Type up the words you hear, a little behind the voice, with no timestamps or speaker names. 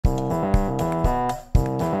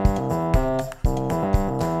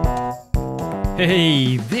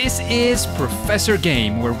Hey, this is Professor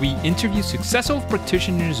Game, where we interview successful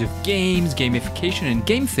practitioners of games, gamification, and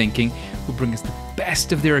game thinking who bring us the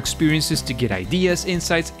best of their experiences to get ideas,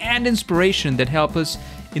 insights, and inspiration that help us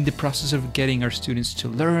in the process of getting our students to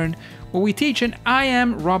learn what we teach. And I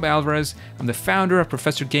am Rob Alvarez. I'm the founder of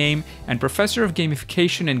Professor Game and professor of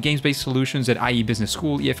gamification and games-based solutions at IE Business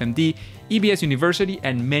School, EFMD, EBS University,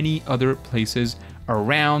 and many other places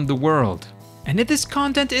around the world. And if this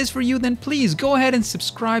content is for you, then please go ahead and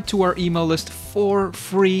subscribe to our email list for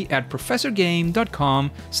free at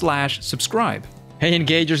professorgame.com/subscribe. Hey,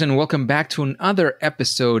 engagers, and welcome back to another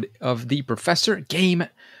episode of the Professor Game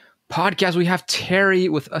podcast. We have Terry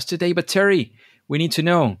with us today, but Terry, we need to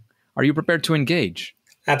know, are you prepared to engage?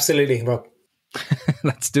 Absolutely, Rob.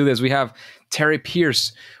 Let's do this. We have Terry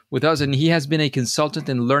Pearce with us, and he has been a consultant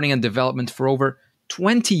in learning and development for over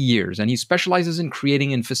 20 years, and he specializes in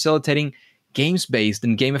creating and facilitating games-based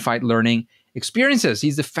and gamified learning experiences.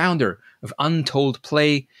 He's the founder of Untold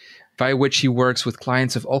Play, by which he works with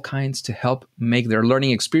clients of all kinds to help make their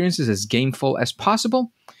learning experiences as gameful as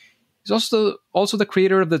possible. He's also the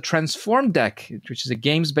creator of the Transform Deck, which is a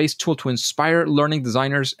games-based tool to inspire learning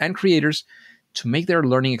designers and creators to make their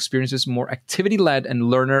learning experiences more activity-led and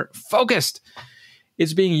learner-focused.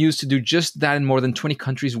 It's being used to do just that in more than 20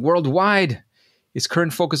 countries worldwide. His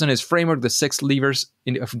current focus on his framework, the 6 levers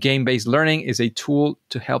of game-based learning, is a tool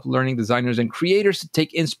to help learning designers and creators to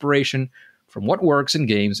take inspiration from what works in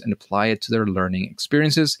games and apply it to their learning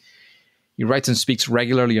experiences. He writes and speaks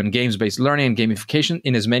regularly on games-based learning and gamification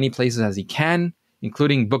in as many places as he can,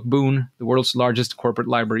 including Bookboon, the world's largest corporate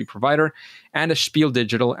library provider, and a Spiel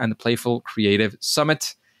Digital and the Playful Creative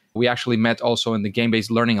Summit. We actually met also in the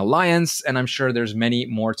Game-Based Learning Alliance, and I'm sure there's many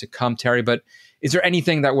more to come, Terry, but is there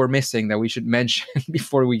anything that we're missing that we should mention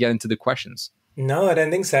before we get into the questions? No, I don't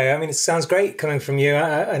think so. I mean, it sounds great coming from you.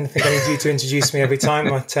 I think I need you to introduce me every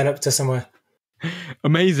time I turn up to somewhere.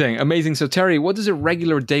 Amazing. So, Terry, what does a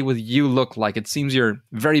regular day with you look like? It seems you're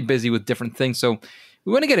very busy with different things. So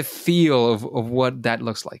we want to get a feel of what that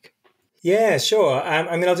looks like. Yeah, sure.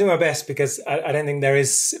 I mean, I'll do my best because I don't think there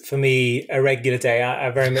is, for me, a regular day. I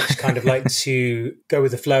very much kind of like to go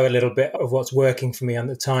with the flow a little bit of what's working for me at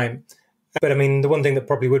the time. But I mean, the one thing that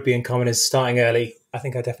probably would be in common is starting early. I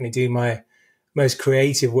think I definitely do my most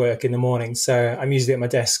creative work in the morning. So I'm usually at my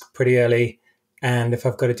desk pretty early. And if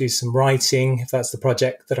I've got to do some writing, if that's the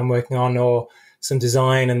project that I'm working on, or some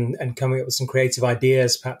design and coming up with some creative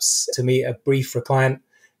ideas, perhaps to meet a brief for a client,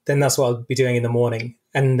 then that's what I'll be doing in the morning.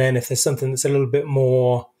 And then if there's something that's a little bit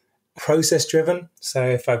more process driven, so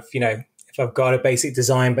if I've got a basic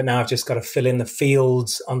design, but now I've just got to fill in the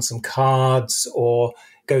fields on some cards or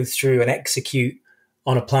go through and execute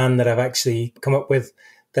on a plan that I've actually come up with,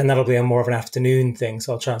 then that'll be more of an afternoon thing.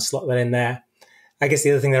 So I'll try and slot that in there. I guess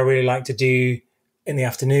the other thing that I really like to do in the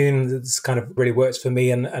afternoon, that's kind of really works for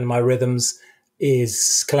me and my rhythms,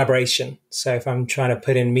 is collaboration. So if I'm trying to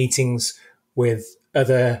put in meetings with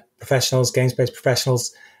other professionals, games-based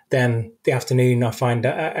professionals, then the afternoon I find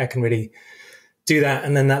I can really do that.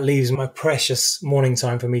 And then that leaves my precious morning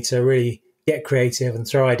time for me to really get creative and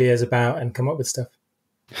throw ideas about and come up with stuff.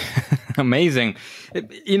 Amazing.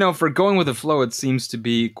 For going with the flow, it seems to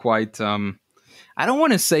be quite, I don't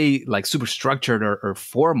want to say like super structured or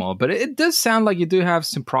formal, but it does sound like you do have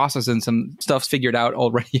some process and some stuff figured out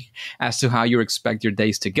already as to how you expect your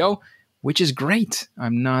days to go, which is great.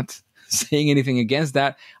 I'm not saying anything against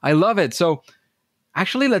that. I love it. So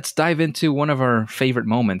actually, let's dive into one of our favorite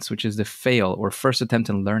moments, which is the fail or first attempt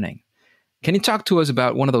in learning. Can you talk to us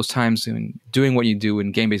about one of those times in doing what you do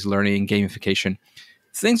in game-based learning and gamification?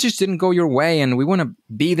 Things just didn't go your way, and we want to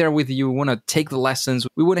be there with you. We want to take the lessons.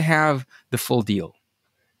 We want to have the full deal.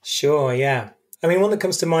 Sure, yeah. I mean, one that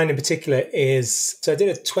comes to mind in particular is, so I did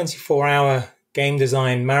a 24-hour game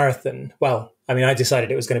design marathon. Well, I mean, I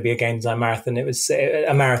decided it was going to be a game design marathon. It was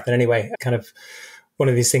a marathon anyway, kind of one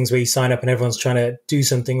of these things where you sign up and everyone's trying to do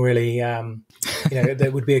something really, that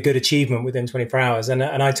would be a good achievement within 24 hours. And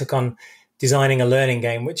I took on designing a learning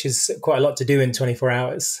game, which is quite a lot to do in 24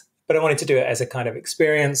 hours. But I wanted to do it as a kind of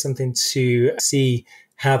experience, something to see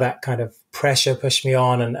how that kind of pressure pushed me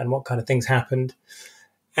on and what kind of things happened.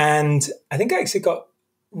 And I think I actually got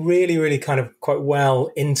really, really kind of quite well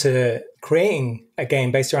into creating a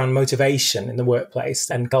game based around motivation in the workplace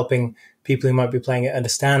and helping people who might be playing it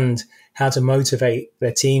understand how to motivate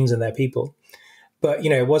their teams and their people. But,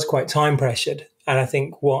 it was quite time pressured. And I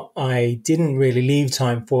think what I didn't really leave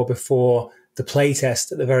time for before the play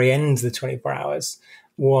test at the very end of the 24 hours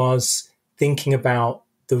was thinking about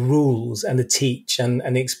the rules and the teach and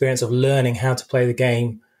the experience of learning how to play the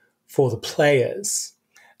game for the players.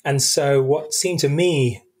 And so what seemed to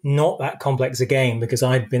me not that complex a game because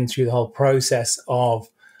I'd been through the whole process of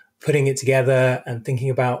putting it together and thinking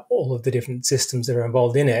about all of the different systems that are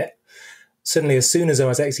involved in it. Suddenly, as soon as I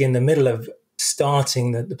was actually in the middle of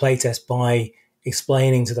starting the playtest by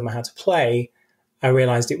explaining to them how to play, I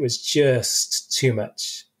realized it was just too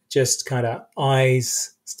much. Just kind of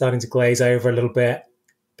eyes starting to glaze over a little bit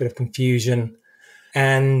of confusion.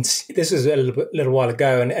 And this was a little while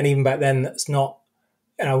ago. And even back then, that's not,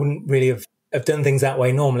 and I wouldn't really have done things that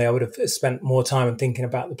way normally. I would have spent more time thinking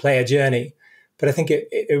about the player journey. But I think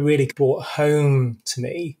it really brought home to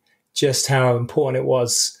me just how important it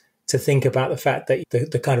was to think about the fact that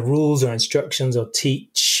the kind of rules or instructions or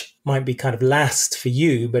teach might be kind of last for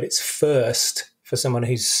you, but it's first for someone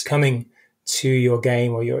who's coming to your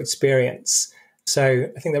game or your experience. So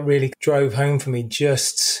I think that really drove home for me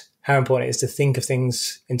just how important it is to think of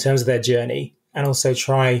things in terms of their journey and also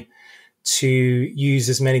try to use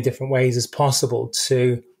as many different ways as possible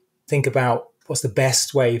to think about what's the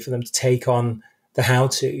best way for them to take on the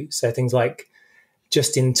how-to. So things like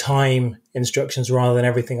just-in-time instructions rather than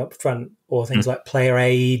everything up front, or things like player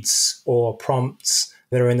aids or prompts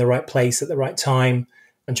that are in the right place at the right time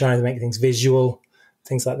and trying to make things visual,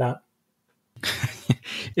 things like that.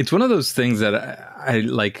 It's one of those things that I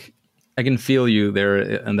like. I can feel you there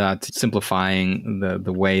and that simplifying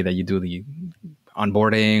the way that you do the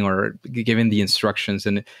onboarding or giving the instructions.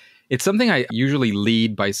 And it's something I usually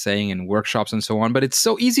lead by saying in workshops and so on, but it's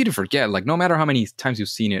so easy to forget. Like no matter how many times you've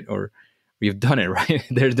seen it or you've done it,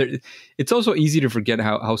 right? It's also easy to forget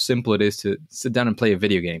how simple it is to sit down and play a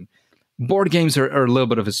video game. Board games are a little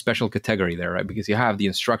bit of a special category there, right? Because you have the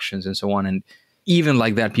instructions and so on. And even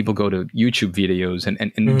like that, people go to YouTube videos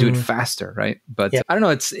and do it faster, right? But yeah. I don't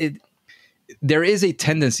know, there is a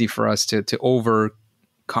tendency for us to over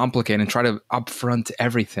complicate and try to upfront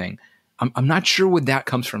everything. I'm not sure where that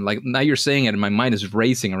comes from. Like now you're saying it and my mind is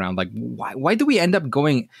racing around like, why do we end up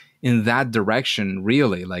going in that direction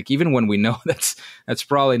really? Like even when we know that's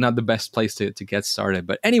probably not the best place to get started.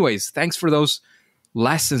 But anyways, thanks for those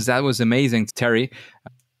lessons. That was amazing, Terry.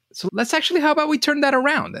 So let's actually, how about we turn that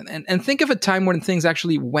around and think of a time when things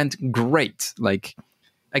actually went great? Like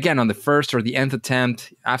again, on the first or the nth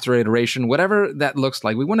attempt, after iteration, whatever that looks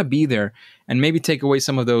like, we want to be there and maybe take away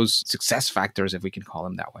some of those success factors, if we can call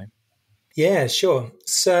them that way. Yeah, sure.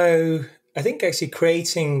 So I think actually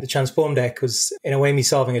creating the Transform deck was in a way me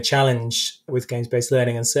solving a challenge with games-based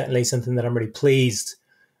learning and certainly something that I'm really pleased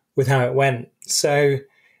with how it went. So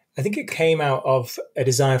I think it came out of a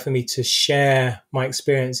desire for me to share my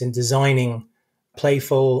experience in designing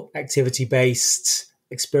playful, activity-based,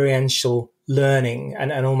 experiential learning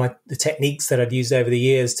and all the techniques that I'd used over the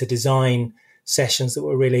years to design sessions that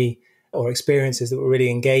were really, or experiences that were really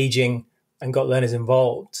engaging and got learners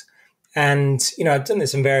involved. And, I've done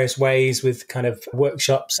this in various ways with kind of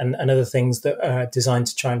workshops and other things that are designed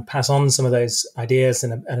to try and pass on some of those ideas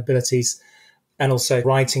and abilities, and also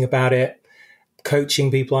writing about it,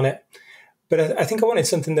 coaching people on it. But I think I wanted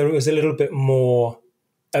something that was a little bit more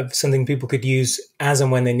of something people could use as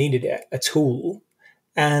and when they needed it, a tool.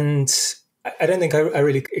 And I don't think I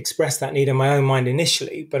really expressed that need in my own mind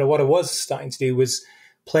initially, but what I was starting to do was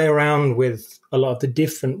play around with a lot of the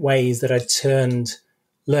different ways that I turned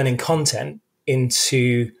learning content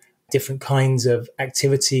into different kinds of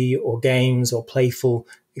activity or games or playful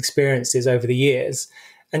experiences over the years,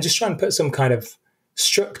 and just try and put some kind of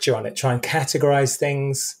structure on it, try and categorize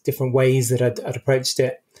things, different ways that I'd approached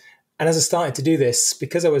it. And as I started to do this,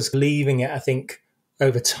 because I was leaving it, I think,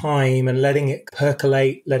 over time and letting it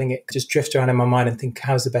percolate, letting it just drift around in my mind and think,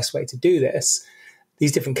 how's the best way to do this?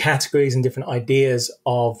 These different categories and different ideas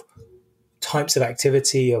of types of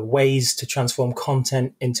activity or ways to transform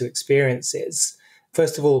content into experiences,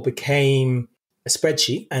 first of all, became a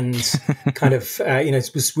spreadsheet and kind of,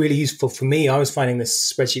 it was really useful for me. I was finding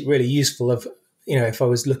this spreadsheet really useful of, if I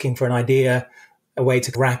was looking for an idea, a way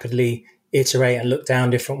to rapidly iterate and look down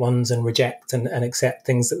different ones and reject and accept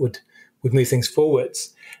things that would move things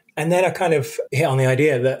forwards. And then I kind of hit on the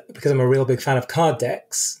idea that because I'm a real big fan of card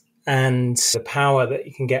decks and the power that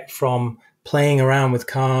you can get from playing around with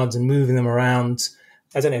cards and moving them around.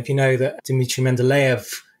 I don't know if you know that Dmitry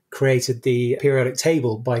Mendeleev created the periodic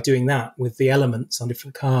table by doing that with the elements on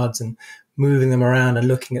different cards and moving them around and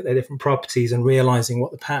looking at their different properties and realizing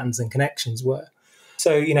what the patterns and connections were.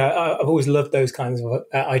 So, I've always loved those kinds of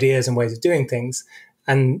ideas and ways of doing things.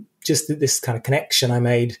 And just this kind of connection I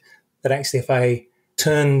made that actually if I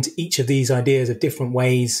turned each of these ideas of different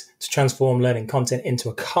ways to transform learning content into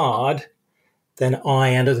a card, then I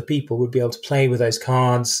and other people would be able to play with those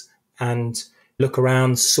cards and look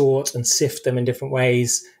around, sort and sift them in different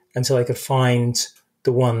ways until I could find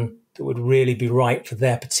the one that would really be right for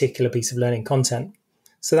their particular piece of learning content.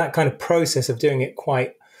 So that kind of process of doing it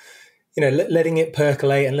quite, letting it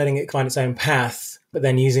percolate and letting it find its own path, but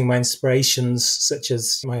then using my inspirations, such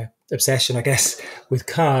as my obsession, I guess, with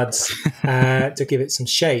cards to give it some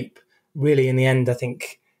shape, really in the end, I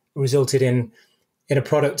think resulted in a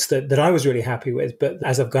product that I was really happy with. But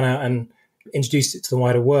as I've gone out and introduced it to the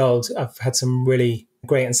wider world, I've had some really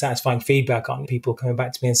great and satisfying feedback on people coming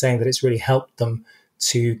back to me and saying that it's really helped them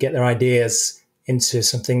to get their ideas into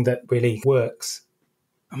something that really works.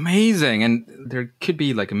 Amazing. And there could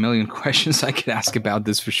be like a million questions I could ask about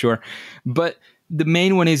this for sure. But the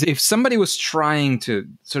main one is, if somebody was trying to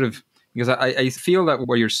sort of, because I feel that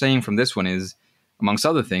what you're saying from this one is, amongst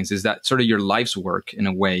other things, is that sort of your life's work in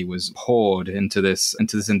a way was poured into this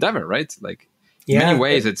endeavor, right? Like in many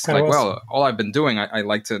ways, it's like, well, all I've been doing, I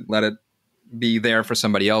like to let it be there for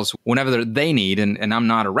somebody else whenever they need, and I'm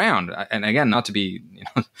not around. And again, not to be,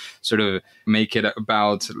 sort of make it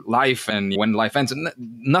about life and when life ends,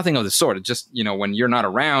 nothing of the sort. It's just, when you're not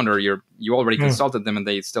around, or you already consulted them and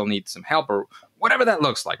they still need some help, or whatever that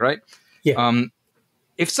looks like, right? Yeah.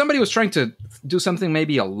 If somebody was trying to do something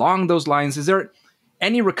maybe along those lines, is there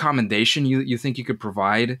any recommendation you think you could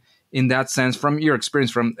provide in that sense, from your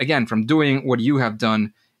experience, from doing what you have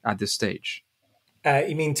done at this stage?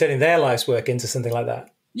 You mean turning their life's work into something like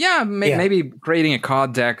that? Yeah, maybe creating a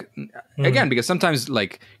card deck. Again, because sometimes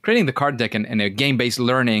like creating the card deck and a game-based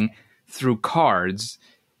learning through cards,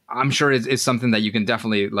 I'm sure is something that you can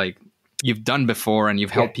definitely, like, you've done before and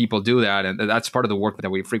you've helped people do that. And that's part of the work that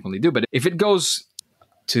we frequently do. But if it goes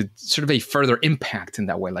to sort of a further impact in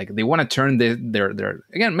that way, like they want to turn their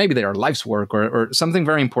again, maybe their life's work or something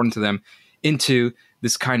very important to them into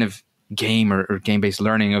this kind of game or game-based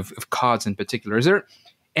learning of cards in particular, is there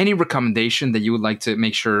any recommendation that you would like to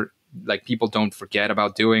make sure like people don't forget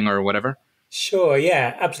about doing or whatever? Sure,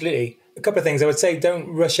 yeah, absolutely. A couple of things. I would say don't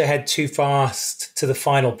rush ahead too fast to the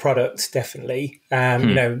final product, definitely.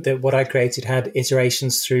 What I created had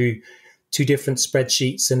iterations through 2 different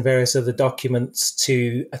spreadsheets and various other documents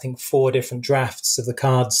to, I think, 4 different drafts of the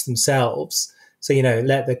cards themselves. So,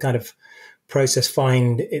 let the kind of process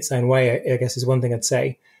find its own way, I guess, is one thing I'd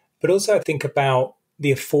say. But also think about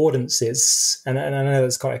the affordances. And I know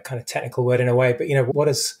that's quite a kind of technical word in a way, but, what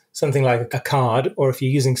is something like a card, or if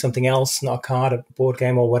you're using something else, not a card, a board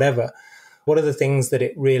game or whatever, what are the things that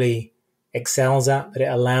it really excels at, that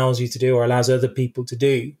it allows you to do or allows other people to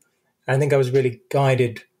do? I think I was really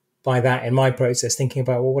guided by that in my process, thinking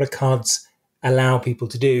about, well, what do cards allow people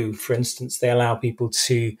to do? For instance, they allow people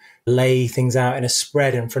to lay things out in a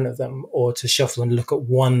spread in front of them, or to shuffle and look at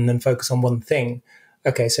one and focus on one thing.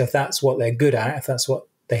 Okay, so if that's what they're good at, if that's what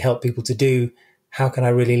they help people to do, how can I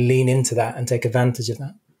really lean into that and take advantage of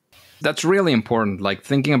that? That's really important. Like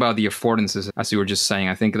thinking about the affordances, as you were just saying,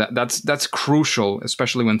 I think that's crucial,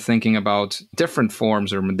 especially when thinking about different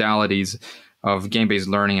forms or modalities of game-based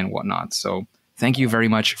learning and whatnot. So thank you very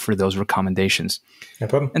much for those recommendations. No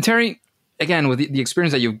problem. And Terry, again, with the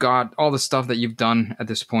experience that you've got, all the stuff that you've done at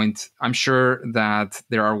this point, I'm sure that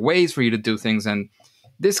there are ways for you to do things. And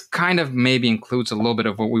this kind of maybe includes a little bit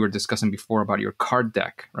of what we were discussing before about your card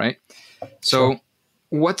deck, right? So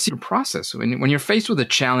what's your process? When you're faced with a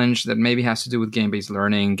challenge that maybe has to do with game-based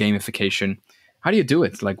learning, gamification, how do you do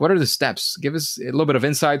it? Like, what are the steps? Give us a little bit of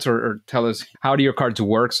insights or tell us, how do your cards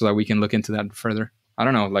work so that we can look into that further? I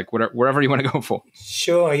don't know, like wherever you want to go for.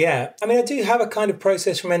 Sure, yeah. I mean, I do have a kind of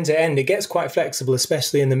process from end to end. It gets quite flexible,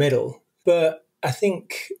 especially in the middle. But I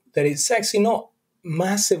think that it's actually not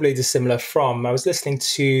massively dissimilar from, I was listening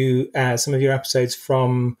to some of your episodes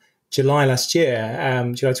from July last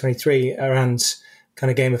year, July 23, around kind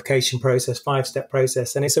of gamification process, 5-step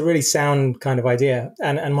process. And it's a really sound kind of idea.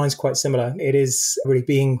 And mine's quite similar. It is really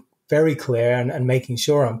being very clear and making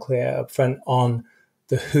sure I'm clear up front on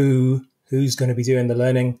the who's going to be doing the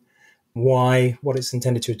learning, why, what it's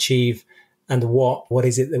intended to achieve, and what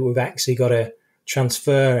is it that we've actually got to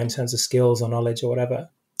transfer in terms of skills or knowledge or whatever.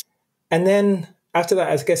 And then after that,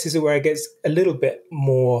 I guess, is where it gets a little bit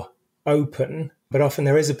more open, but often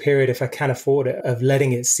there is a period, if I can afford it, of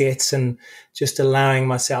letting it sit and just allowing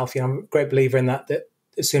myself, I'm a great believer in that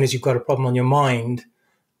as soon as you've got a problem on your mind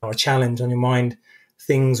or a challenge on your mind,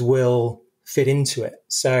 things will fit into it.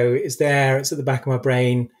 So it's there, it's at the back of my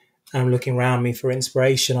brain. I'm looking around me for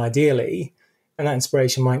inspiration, ideally. And that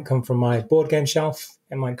inspiration might come from my board game shelf.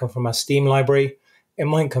 It might come from my Steam library. It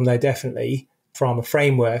might come, though, definitely from a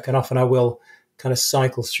framework. And often I will kind of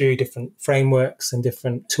cycle through different frameworks and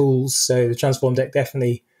different tools. So the Transform deck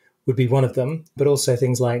definitely would be one of them, but also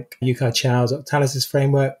things like Yukai Chow's Octalysis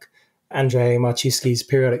framework, Andrei Marchuski's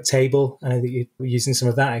periodic table. I know that you're using some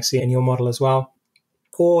of that actually in your model as well.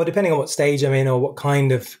 or depending on what stage I'm in or what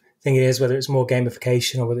kind of thing it is, whether it's more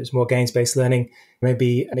gamification or whether it's more games-based learning,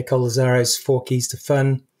 maybe Nicole Lazzaro's 4 Keys to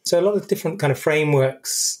Fun. So a lot of different kind of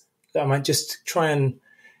frameworks that I might just try and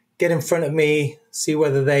get in front of me, see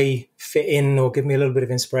whether they fit in or give me a little bit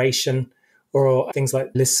of inspiration, or things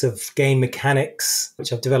like lists of game mechanics,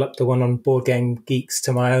 which I've developed the one on Board Game Geeks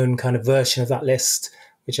to my own kind of version of that list,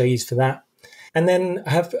 which I use for that. And then I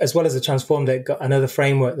have, as well as the Transform Deck, got another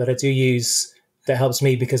framework that I do use that helps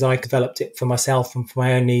me because I developed it for myself and for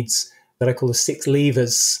my own needs that I call the 6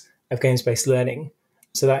 levers of games-based learning.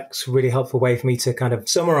 So that's a really helpful way for me to kind of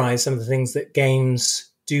summarize some of the things that games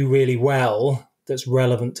do really well that's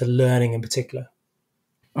relevant to learning in particular.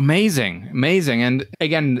 Amazing. And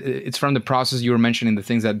again, it's from the process you were mentioning, the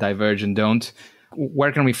things that diverge and don't.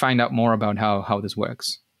 Where can we find out more about how this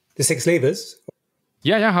works? The 6 levers?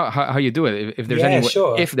 Yeah. How you do it? If there's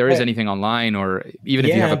if there is anything online, or even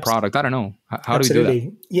if you have a product, I don't know. How Absolutely. do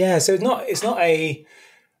we do that? Yeah. So it's not a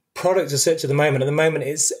product as such at the moment. At the moment,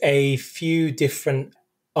 it's a few different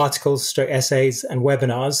articles, essays, and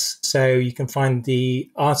webinars. So you can find the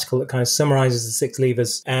article that kind of summarizes the 6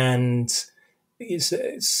 levers, and it's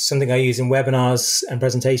something I use in webinars and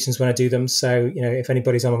presentations when I do them. So, if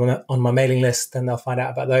anybody's on my mailing list, then they'll find out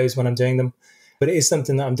about those when I'm doing them. But it is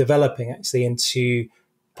something that I'm developing actually into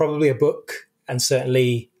probably a book and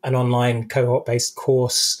certainly an online cohort-based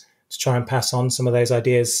course to try and pass on some of those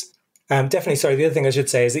ideas. Definitely, sorry, the other thing I should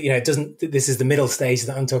say is that, this is the middle stage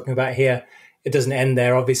that I'm talking about here. It doesn't end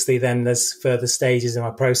there. Obviously, then there's further stages in my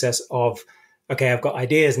process of, okay, I've got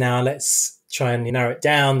ideas now. Let's try and narrow it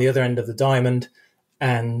down, the other end of the diamond,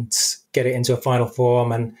 and get it into a final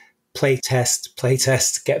form and play test,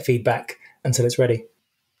 get feedback until it's ready.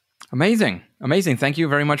 Amazing. Thank you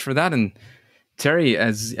very much for that. And Terry,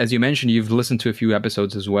 as you mentioned, you've listened to a few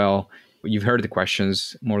episodes as well. You've heard the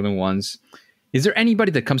questions more than once. Is there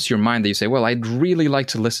anybody that comes to your mind that you say, well, I'd really like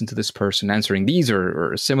to listen to this person answering these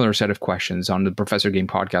or a similar set of questions on the Professor Game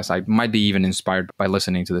podcast? I might be even inspired by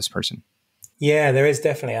listening to this person. Yeah, there is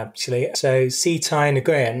definitely, actually. So C.Tai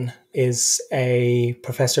Nguyen is a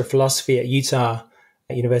professor of philosophy at Utah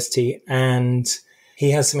University, and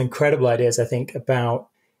he has some incredible ideas, I think, about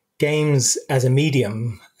games as a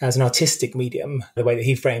medium, as an artistic medium, the way that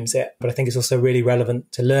he frames it. But I think it's also really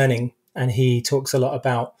relevant to learning. And he talks a lot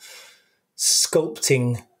about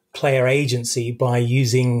sculpting player agency by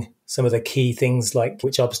using some of the key things like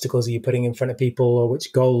which obstacles are you putting in front of people or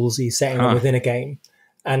which goals are you setting within a game.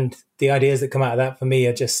 And the ideas that come out of that for me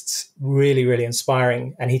are just really, really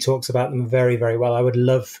inspiring. And he talks about them very, very well. I would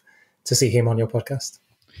love to see him on your podcast.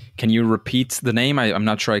 Can you repeat the name? I'm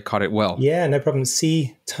not sure I caught it well. Yeah, no problem.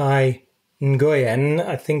 C.Tai Nguyen.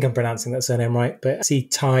 I think I'm pronouncing that surname right, but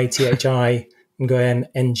C.Tai, Thi, Nguyen,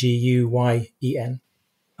 Nguyen.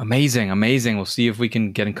 Amazing. We'll see if we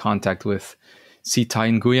can get in contact with C.Tai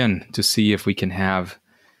Nguyen to see if we can have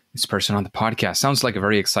this person on the podcast. Sounds like a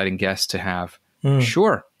very exciting guest to have.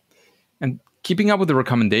 Sure. And keeping up with the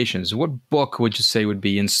recommendations, what book would you say would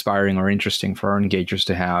be inspiring or interesting for our engagers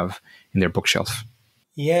to have in their bookshelf?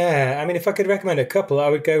 Yeah, I mean, if I could recommend a couple, I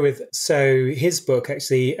would go with, so his book,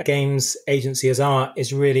 actually, Games Agency as Art,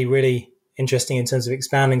 is really, really interesting in terms of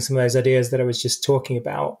expanding some of those ideas that I was just talking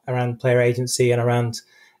about around player agency and around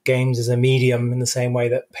games as a medium in the same way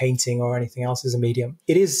that painting or anything else is a medium.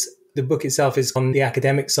 The book itself is on the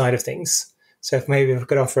academic side of things. So if I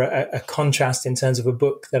could offer a contrast in terms of a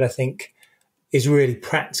book that I think is really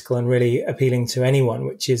practical and really appealing to anyone,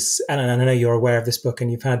 which is, and I know you're aware of this book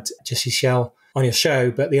and you've had Jesse Schell on your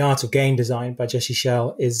show, but The Art of Game Design by Jesse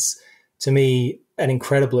Schell is, to me, an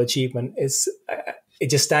incredible achievement. It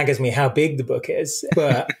just staggers me how big the book is,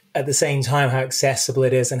 but at the same time, how accessible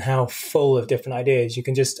it is and how full of different ideas. You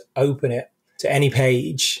can just open it to any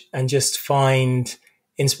page and just find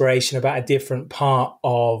inspiration about a different part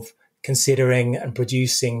of considering and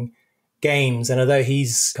producing games. And although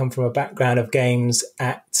he's come from a background of games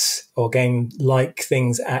at, or game-like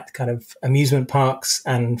things at kind of amusement parks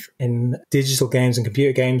and in digital games and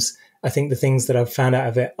computer games, I think the things that I've found out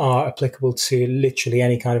of it are applicable to literally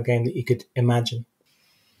any kind of game that you could imagine.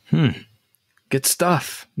 Good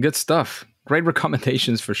stuff. Great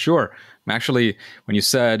recommendations for sure. Actually, when you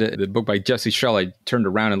said the book by Jesse Schell, I turned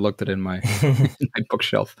around and looked at it in my, my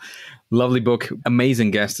bookshelf. Lovely book.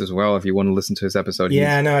 Amazing guest as well. If you want to listen to his episode.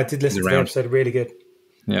 I did listen to the episode. Really good.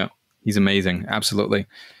 Yeah, he's amazing. Absolutely.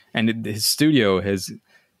 And his studio has,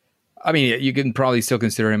 I mean, you can probably still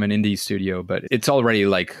consider him an indie studio, but it's already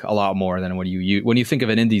like a lot more than when you think of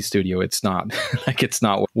an indie studio, it's not like, it's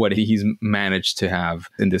not what he's managed to have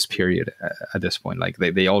in this period at this point. Like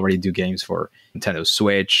they already do games for Nintendo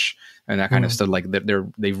Switch and that kind of stuff. Like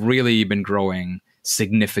they've really been growing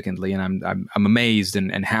significantly. And I'm amazed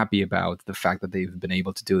and happy about the fact that they've been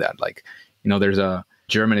able to do that. Like, there's a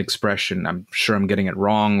German expression, I'm sure I'm getting it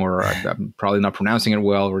wrong, or I'm probably not pronouncing it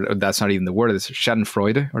well, or that's not even the word. It's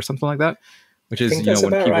Schadenfreude or something like that, which is,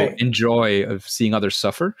 when people enjoy of seeing others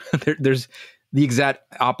suffer. There's the exact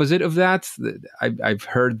opposite of that. I've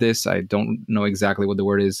heard this. I don't know exactly what the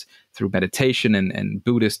word is through meditation and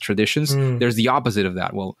Buddhist traditions. There's the opposite of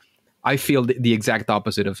that. Well, I feel the exact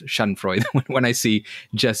opposite of Schadenfreude when I see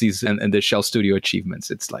Jesse's and the Shell Studio achievements.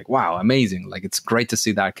 It's like, wow, amazing. Like, it's great to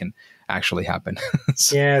see that can actually happen.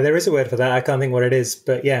 So, yeah, there is a word for that. I can't think what it is,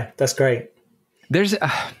 but yeah, that's great. There's,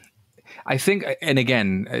 I think, and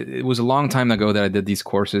again, it was a long time ago that I did these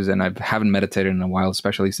courses, and I haven't meditated in a while,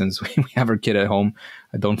 especially since we have our kid at home.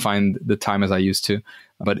 I don't find the time as I used to.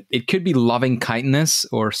 But it could be loving kindness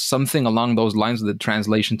or something along those lines with the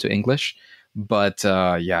translation to English. But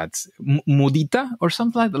yeah, it's mudita or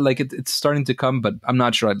something like that. Like it's starting to come, but I'm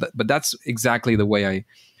not sure. But that's exactly the way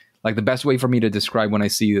like the best way for me to describe when I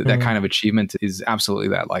see that kind of achievement is absolutely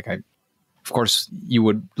that. Like of course, you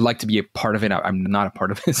would like to be a part of it. I'm not a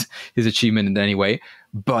part of his achievement in any way,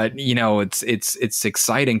 but it's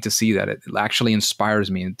exciting to see that it actually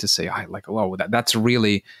inspires me to say, oh, that's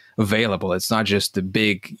really available. It's not just the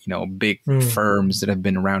big firms that have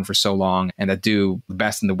been around for so long and that do the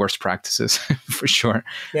best and the worst practices for sure.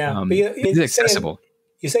 Yeah, but it's accessible.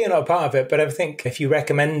 You say you're not a part of it, but I think if you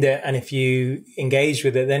recommend it and if you engage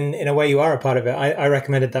with it, then in a way you are a part of it. I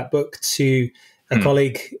recommended that book to a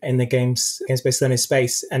colleague in the games-based learning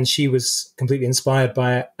space, and she was completely inspired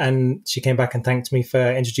by it. And she came back and thanked me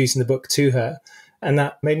for introducing the book to her. And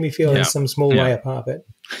that made me feel in some small way a part of it.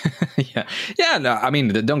 Yeah. No, I mean,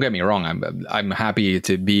 don't get me wrong. I'm happy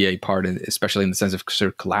to be a part, especially in the sense of sort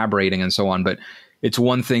of collaborating and so on. But it's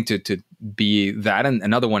one thing to be that, and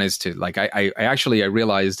another one is to like. I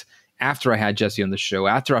realized after I had Jesse on the show,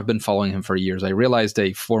 after I've been following him for years, I realized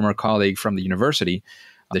a former colleague from the university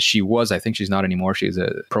that I think she's not anymore. She's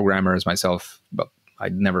a programmer as myself, but I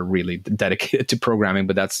never really dedicated to programming.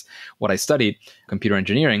 But that's what I studied, computer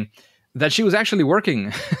engineering. That she was actually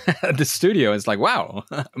working at the studio. It's like, wow,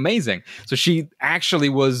 amazing. So she actually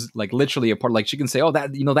was like literally a part, like she can say, oh,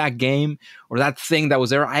 that, that game or that thing that was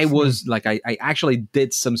there. I was like, I actually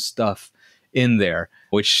did some stuff in there,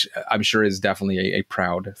 which I'm sure is definitely a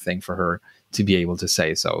proud thing for her to be able to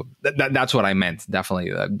say. So that's what I meant.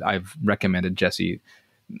 Definitely. I've recommended Jesse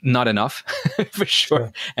not enough for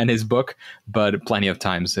sure. And his book, but plenty of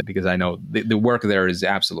times because I know the work there is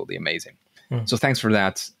absolutely amazing. So thanks for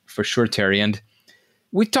that, for sure, Terry. And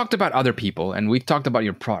we've talked about other people and we've talked about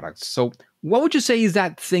your products. So what would you say is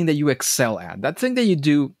that thing that you excel at? That thing that you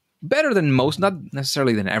do better than most, not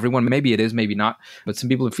necessarily than everyone. Maybe it is, maybe not. But some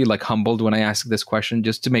people feel like humbled when I ask this question,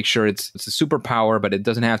 just to make sure it's a superpower, but it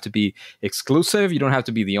doesn't have to be exclusive. You don't have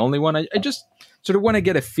to be the only one. I just sort of want to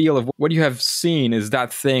get a feel of what you have seen is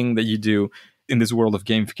that thing that you do in this world of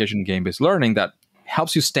gamification and game-based learning that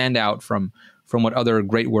helps you stand out from what other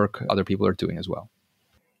great work other people are doing as well.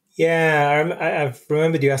 Yeah, I've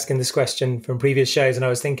remembered you asking this question from previous shows, and I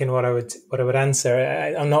was thinking what I would answer.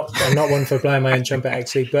 I'm not one for blowing my own trumpet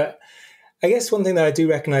actually, but I guess one thing that I do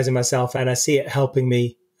recognize in myself, and I see it helping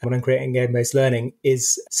me when I'm creating game-based learning,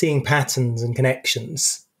 is seeing patterns and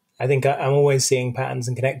connections. I think I'm always seeing patterns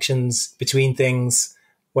and connections between things,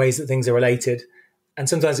 ways that things are related. And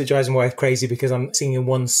sometimes it drives my wife crazy because I'm singing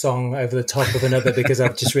one song over the top of another because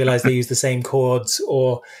I've just realized they use the same chords,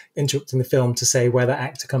 or interrupting the film to say where that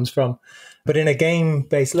actor comes from. But in a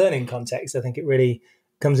game-based learning context, I think it really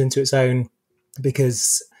comes into its own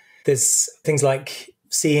because there's things like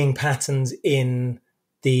seeing patterns in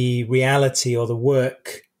the reality or the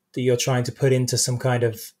work that you're trying to put into some kind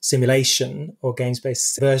of simulation or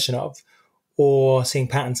games-based version of, or seeing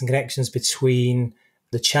patterns and connections between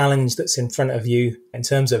the challenge that's in front of you in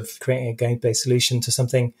terms of creating a game-based solution to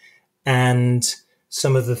something, and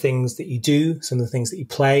some of the things that you do, some of the things that you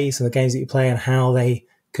play, some of the games that you play, and how they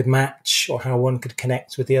could match or how one could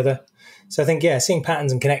connect with the other. So I think, seeing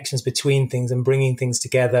patterns and connections between things and bringing things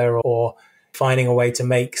together, or finding a way to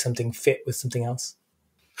make something fit with something else.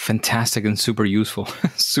 Fantastic and super useful.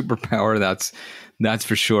 Superpower, that's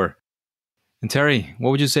for sure. And Terry, what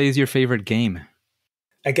would you say is your favorite game?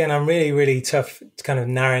 Again, I'm really, really tough to kind of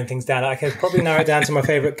narrowing things down. I could probably narrow it down to my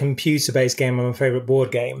favorite computer-based game and my favorite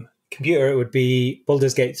board game. Computer, it would be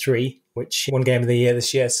Baldur's Gate 3, which won Game of the Year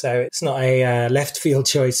this year. So it's not a left field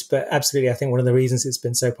choice, but absolutely, I think one of the reasons it's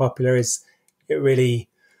been so popular is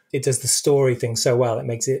it does the story thing so well. It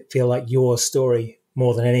makes it feel like your story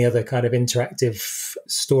more than any other kind of interactive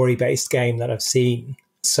story-based game that I've seen.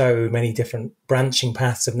 So many different branching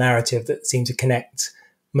paths of narrative that seem to connect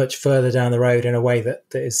much further down the road in a way that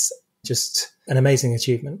is just an amazing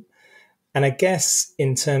achievement. And I guess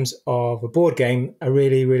in terms of a board game, a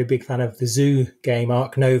really, really big fan of the Zoo game,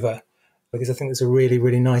 Arc Nova, because I think there's a really,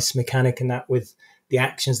 really nice mechanic in that with the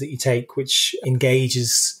actions that you take, which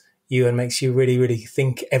engages you and makes you really, really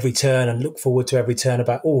think every turn and look forward to every turn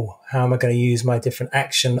about, how am I going to use my different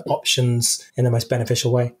action options in the most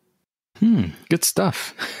beneficial way? Good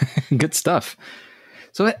stuff. Good stuff.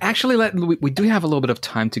 So actually, we do have a little bit of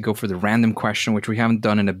time to go for the random question, which we haven't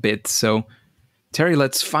done in a bit. So Terry,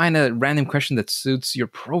 let's find a random question that suits your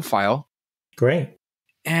profile. Great.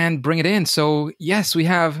 And bring it in. So yes, we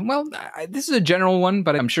have, this is a general one,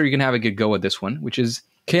 but I'm sure you can have a good go at this one, which is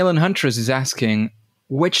Kaylin Huntress is asking,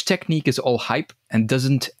 which technique is all hype and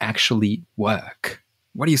doesn't actually work?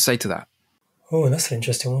 What do you say to that? Oh, that's an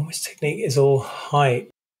interesting one. Which technique is all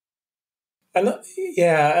hype?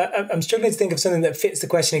 I'm struggling to think of something that fits the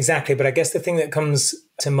question exactly, but I guess the thing that comes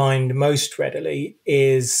to mind most readily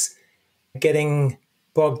is getting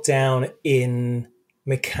bogged down in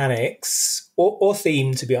mechanics or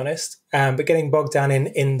theme, to be honest, but getting bogged down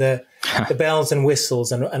in the bells and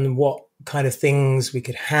whistles and what kind of things we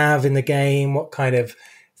could have in the game, what kind of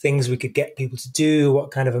things we could get people to do,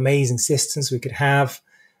 what kind of amazing systems we could have,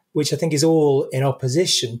 which I think is all in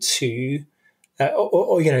opposition to,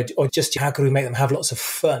 or just how could we make them have lots of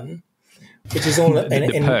fun, which is all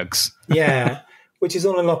in perks. Yeah, which is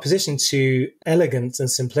all in opposition to elegance and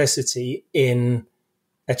simplicity in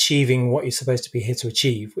achieving what you're supposed to be here to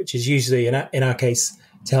achieve, which is usually, in our case,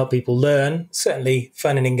 to help people learn. Certainly,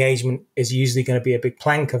 fun and engagement is usually going to be a big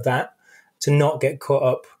plank of that, to not get caught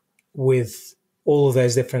up with all of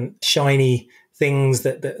those different shiny things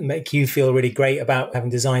that make you feel really great about having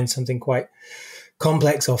designed something quite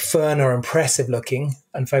complex or fun or impressive looking,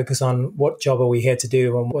 and focus on what job are we here to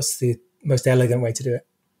do and what's the most elegant way to do it.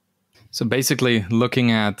 So basically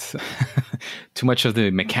looking at too much of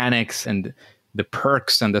the mechanics and the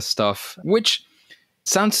perks and the stuff, which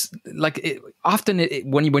sounds like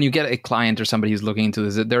when you get a client or somebody who's looking into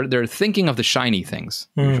this, they're thinking of the shiny things.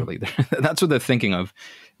 Usually, that's what they're thinking of.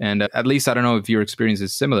 And at least I don't know if your experience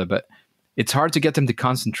is similar, but it's hard to get them to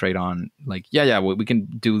concentrate on like, we can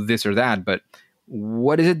do this or that, but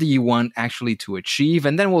what is it that you want actually to achieve?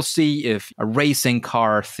 And then we'll see if a racing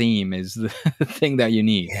car theme is the thing that you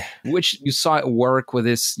need, which you saw it work with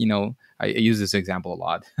this, I use this example a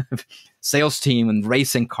lot. Sales team and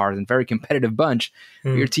racing cars and very competitive bunch.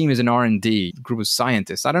 Your team is an R&D group of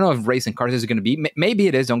scientists. I don't know if racing cars is going to be. Maybe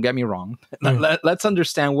it is. Don't get me wrong. Let's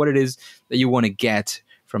understand what it is that you want to get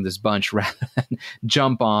from this bunch rather than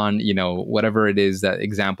jump on, whatever it is, that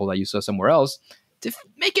example that you saw somewhere else, to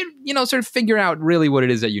make it, sort of figure out really what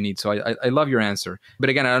it is that you need. So I love your answer.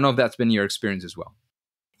 But again, I don't know if that's been your experience as well.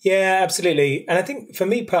 Yeah, absolutely. And I think for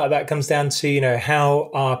me, part of that comes down to,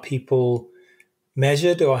 how are people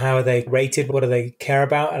measured or how are they rated? What do they care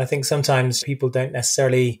about? And I think sometimes people don't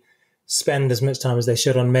necessarily spend as much time as they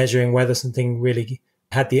should on measuring whether something really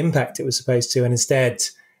had the impact it was supposed to. And instead,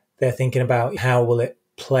 they're thinking about how will it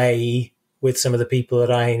play with some of the people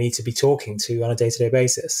that I need to be talking to on a day-to-day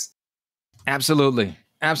basis. Absolutely.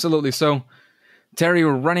 Absolutely. So, Terry,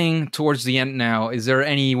 we're running towards the end now. Is there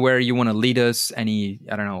anywhere you want to lead us? Any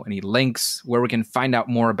links where we can find out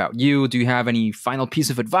more about you? Do you have any final piece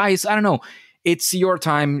of advice? I don't know. It's your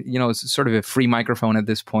time. It's sort of a free microphone at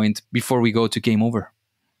this point before we go to game over.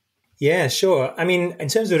 Yeah, sure. I mean, in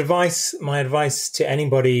terms of advice, my advice to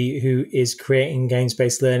anybody who is creating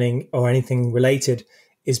games-based learning or anything related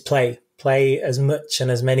is play. Play as much and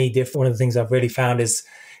as many different. One of the things I've really found is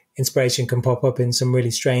inspiration can pop up in some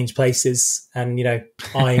really strange places. And,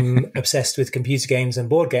 I'm obsessed with computer games and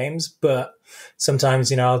board games, but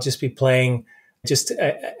sometimes, I'll just be playing just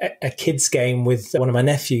a kid's game with one of my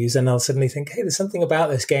nephews, and I'll suddenly think, hey, there's something about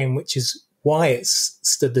this game which is why it's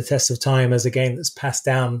stood the test of time as a game that's passed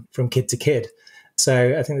down from kid to kid.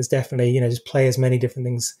 So I think there's definitely, just play as many different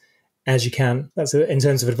things as you can. That's in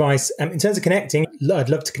terms of advice. In terms of connecting, I'd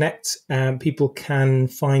love to connect. People can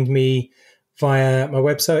find me via my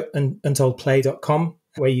website, untoldplay.com,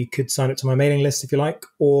 where you could sign up to my mailing list if you like,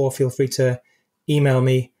 or feel free to email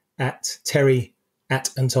me at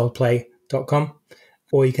terry@untoldplay.com,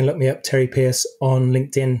 or you can look me up, Terry Pearce, on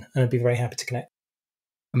LinkedIn, and I'd be very happy to connect.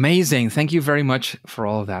 Amazing. Thank you very much for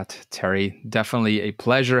all of that, Terry. Definitely a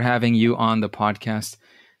pleasure having you on the podcast.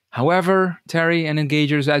 However, Terry and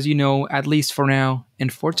Engagers, as you know, at least for now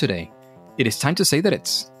and for today, it is time to say that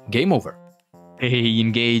it's game over. Hey,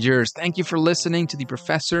 Engagers, thank you for listening to the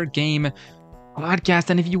Professor Game podcast.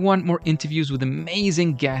 And if you want more interviews with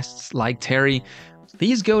amazing guests like Terry,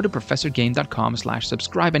 please go to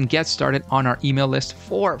professorgame.com/subscribe and get started on our email list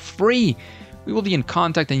for free. we will be in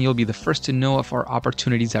contact and you'll be the first to know of our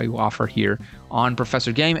opportunities that we offer here on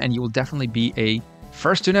Professor Game, and you will definitely be a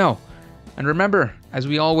first to know. And remember, as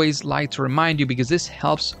we always like to remind you, because this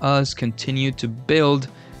helps us continue to build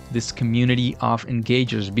this community of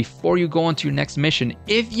engagers, before you go on to your next mission,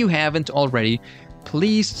 if you haven't already,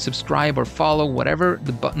 please subscribe or follow whatever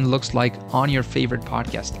the button looks like on your favorite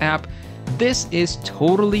podcast app. This is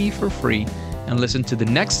totally for free. And listen to the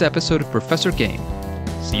next episode of Professor Game.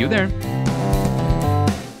 See you there.